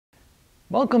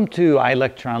Welcome to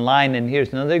iLecture Online, and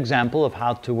here's another example of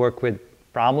how to work with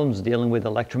problems dealing with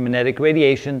electromagnetic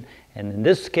radiation. And in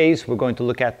this case, we're going to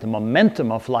look at the momentum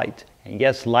of light. And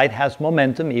yes, light has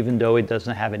momentum even though it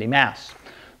doesn't have any mass.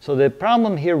 So the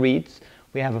problem here reads,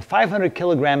 we have a 500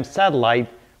 kilogram satellite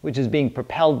which is being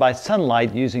propelled by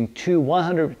sunlight using two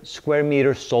 100 square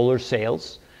meter solar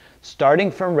sails.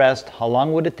 Starting from rest, how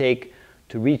long would it take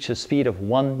to reach a speed of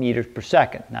 1 meter per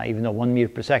second? Now, even though 1 meter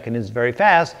per second is very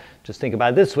fast, just think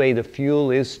about it this way: the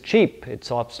fuel is cheap,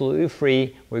 it's absolutely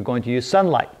free, we're going to use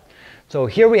sunlight. So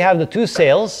here we have the two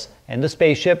sails and the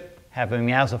spaceship having a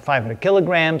mass of 500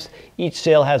 kilograms. Each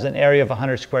sail has an area of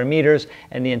 100 square meters,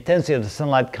 and the intensity of the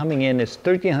sunlight coming in is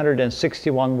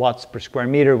 1361 watts per square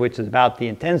meter, which is about the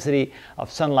intensity of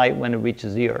sunlight when it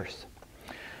reaches the Earth.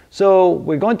 So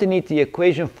we're going to need the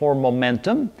equation for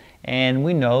momentum. And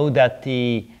we know that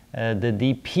the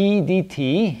dp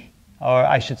dt, or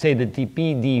I should say the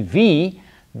dp dv,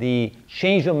 the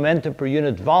change of momentum per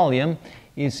unit volume,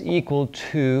 is equal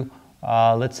to,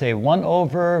 let's say, 1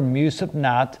 over mu sub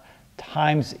naught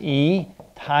times E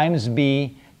times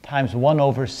B times 1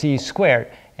 over c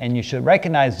squared. And you should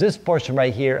recognize this portion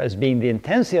right here as being the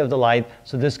intensity of the light,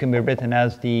 so this can be written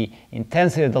as the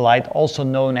intensity of the light, also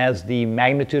known as the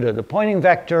magnitude of the Poynting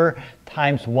vector,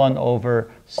 times 1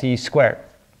 over c squared.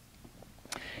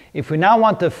 If we now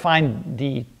want to find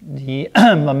the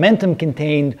momentum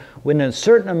contained within a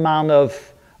certain amount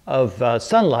of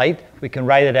sunlight, we can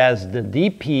write it as the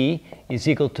dp is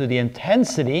equal to the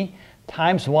intensity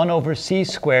times 1 over c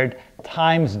squared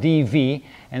times dv.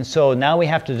 And so now we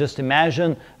have to just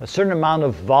imagine a certain amount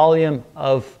of volume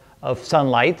of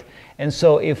sunlight. And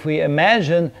so if we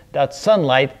imagine that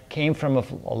sunlight came from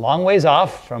a long ways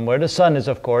off, from where the sun is,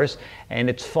 of course, and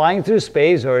it's flying through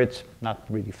space, or it's not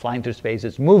really flying through space,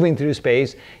 it's moving through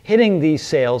space, hitting these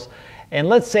sails. And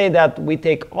let's say that we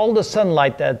take all the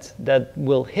sunlight that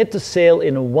will hit the sail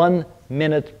in a 1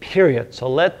 minute period. So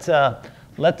let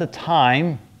the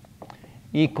time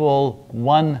equal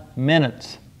 1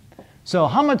 minute. So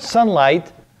how much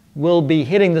sunlight will be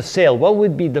hitting the sail? What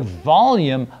would be the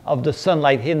volume of the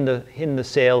sunlight hitting the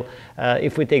sail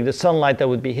if we take the sunlight that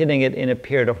would be hitting it in a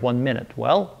period of 1 minute?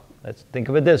 Well, let's think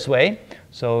of it this way.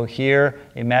 So here,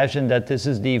 imagine that this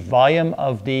is the volume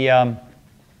of the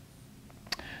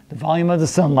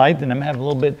sunlight, and I'm having a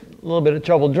little bit of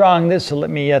trouble drawing this, so let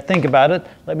me think about it.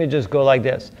 Let me just go like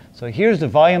this. So here's the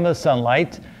volume of the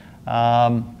sunlight.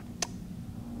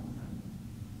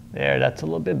 There, that's a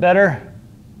little bit better.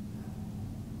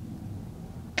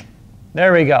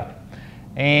 There we go.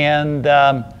 And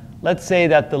let's say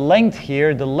that the length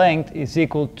here, the length is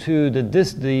equal to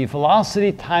the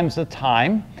velocity times the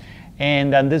time.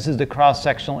 And then this is the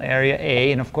cross-sectional area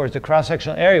A. And of course, the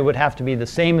cross-sectional area would have to be the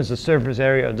same as the surface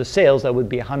area of the sails. That would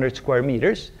be 100 square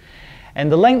meters.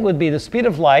 And the length would be the speed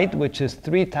of light, which is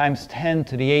 3 times 10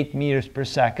 to the 8 meters per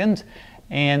second.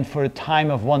 And for a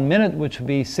time of 1 minute, which would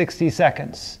be 60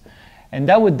 seconds. And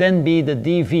that would then be the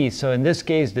dv. So in this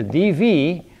case, the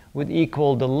dv would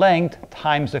equal the length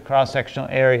times the cross-sectional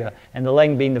area. And the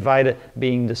length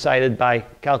being decided by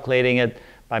calculating it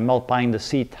by multiplying the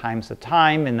c times the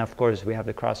time. And of course, we have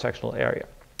the cross-sectional area.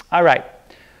 All right.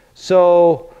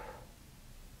 So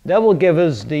that will give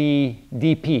us the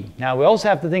dp. Now, we also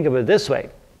have to think of it this way.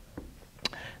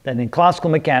 That in classical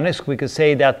mechanics, we could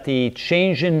say that the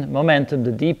change in momentum,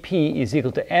 the dp, is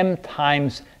equal to m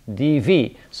times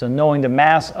dv. So knowing the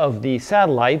mass of the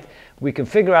satellite, we can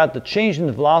figure out the change in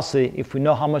the velocity if we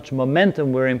know how much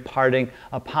momentum we're imparting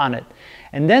upon it.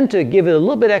 And then to give it a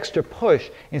little bit extra push,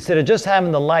 instead of just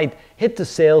having the light hit the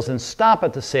sails and stop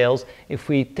at the sails, if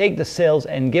we take the sails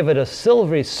and give it a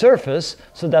silvery surface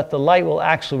so that the light will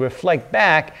actually reflect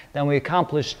back, then we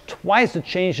accomplish twice the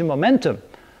change in momentum.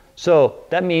 So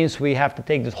that means we have to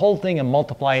take this whole thing and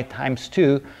multiply it times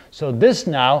 2. So this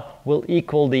now will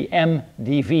equal the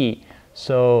mdv.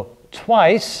 So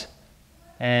twice,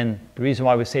 and the reason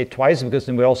why we say twice is because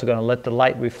then we're also going to let the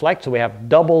light reflect. So we have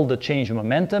double the change in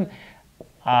momentum.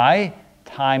 I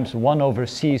times 1 over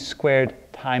c squared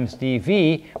times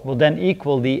dv will then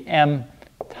equal the m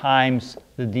times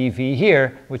the dv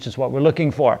here, which is what we're looking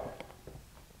for.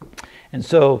 And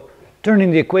so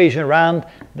turning the equation around,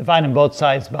 dividing both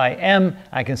sides by m,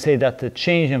 I can say that the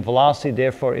change in velocity,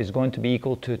 therefore, is going to be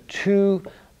equal to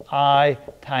 2I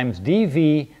times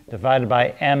dv divided by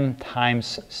m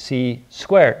times c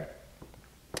squared.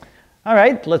 All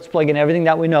right, let's plug in everything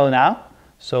that we know now.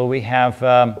 So we have,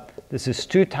 this is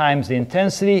 2 times the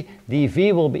intensity.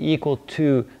 dv will be equal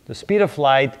to the speed of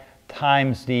light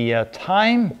times the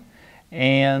time.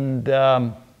 And,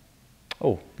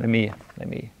 let me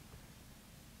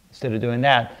instead of doing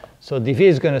that, So dv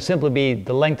is going to simply be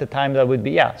the length of time. That would be,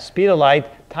 yeah, speed of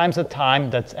light times the time,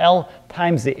 that's L,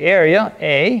 times the area,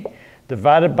 A,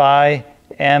 divided by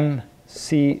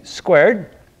mc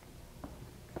squared.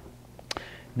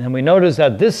 Then we notice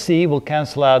that this c will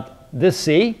cancel out this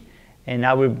c, and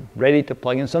now we're ready to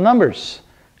plug in some numbers.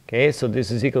 Okay, so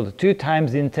this is equal to 2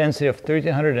 times the intensity of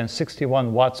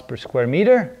 1,361 watts per square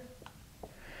meter.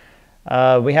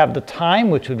 We have the time,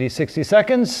 which would be 60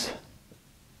 seconds.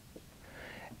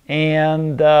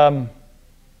 And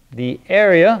the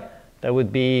area, that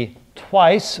would be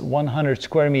twice 100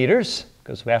 square meters,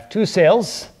 because we have 2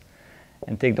 sails.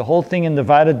 And take the whole thing and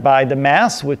divide it by the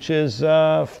mass, which is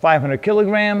 500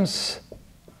 kilograms.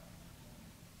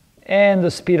 And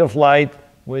the speed of light,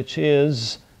 which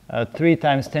is 3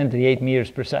 times 10 to the 8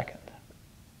 meters per second.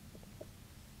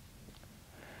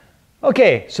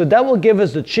 Okay, so that will give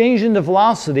us the change in the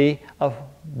velocity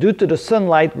due to the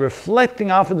sunlight reflecting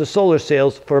off of the solar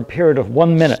sails for a period of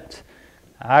 1 minute.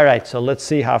 All right, so let's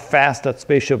see how fast that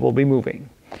spaceship will be moving.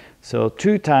 So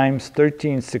 2 times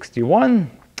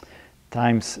 1361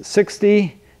 times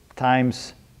 60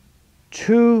 times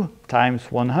 2 times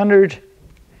 100,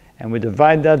 and we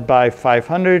divide that by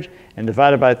 500 and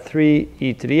divide it by 3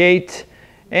 e to the 8,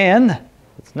 and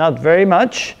it's not very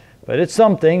much, but it's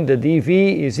something. The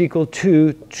dv is equal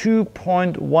to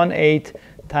 2.18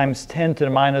 times 10 to the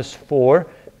minus 4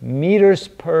 meters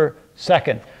per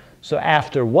second. So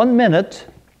after 1 minute,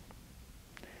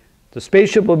 the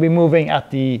spaceship will be moving at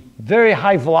the very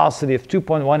high velocity of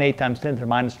 2.18 times 10 to the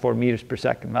minus 4 meters per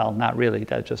second. Well, not really,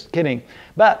 that's just kidding.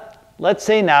 But let's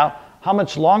say now, how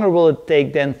much longer will it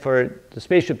take then for the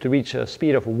spaceship to reach a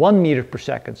speed of 1 meter per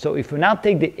second? So if we now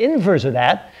take the inverse of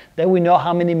that, then we know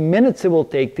how many minutes it will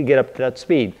take to get up to that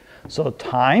speed. So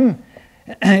time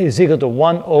is equal to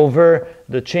 1 over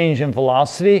the change in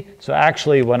velocity. So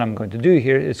actually what I'm going to do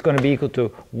here is going to be equal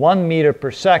to 1 meter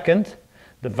per second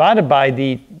divided by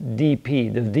the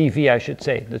dp, the dv I should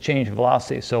say, the change in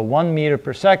velocity. So 1 meter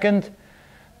per second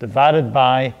divided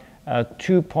by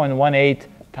 2.18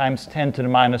 times 10 to the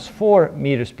minus 4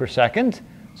 meters per second.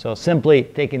 So simply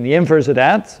taking the inverse of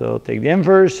that, so take the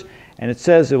inverse, and it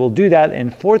says it will do that in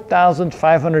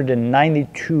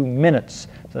 4,592 minutes.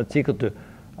 So that's equal to,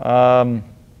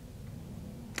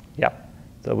 yeah,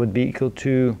 that would be equal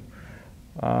to,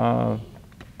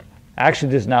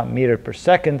 actually this is not meter per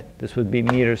second, this would be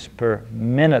meters per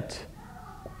minute.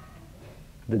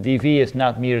 The dv is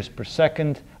not meters per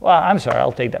second. Well, I'm sorry,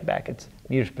 I'll take that back. It's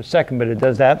meters per second, but it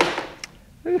does that.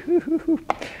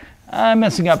 I'm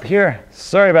messing up here.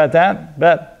 Sorry about that,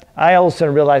 but I also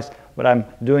realized what I'm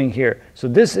doing here. So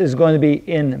this is going to be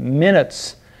in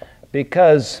minutes,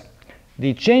 because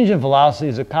the change in velocity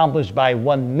is accomplished by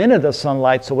 1 minute of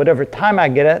sunlight. So whatever time I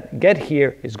get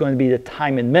here is going to be the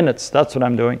time in minutes. That's what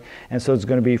I'm doing. And so it's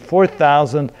going to be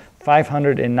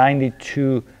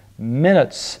 4,592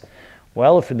 minutes.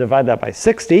 Well, if we divide that by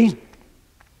 60,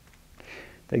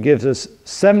 that gives us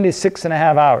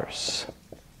 76.5 hours.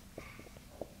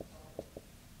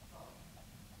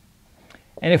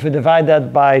 And if we divide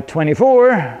that by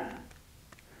 24,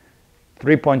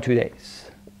 3.2 days.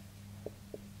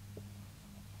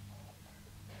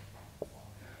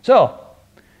 So,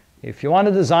 if you want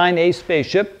to design a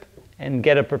spaceship and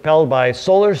get it propelled by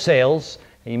solar sails,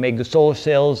 and you make the solar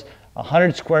sails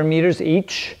 100 square meters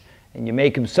each, and you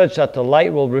make them such that the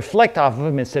light will reflect off of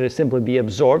them instead of simply be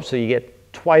absorbed, so you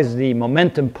get twice the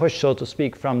momentum push, so to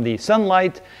speak, from the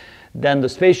sunlight, then the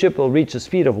spaceship will reach a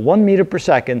speed of 1 meter per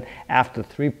second after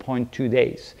 3.2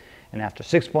 days. And after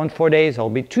 6.4 days, it'll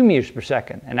be 2 meters per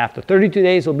second. And after 32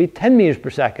 days, it'll be 10 meters per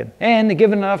second. And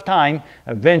given enough time,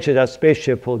 eventually that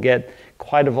spaceship will get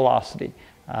quite a velocity.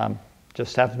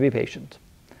 Just have to be patient.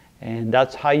 And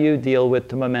that's how you deal with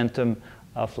the momentum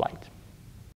of light.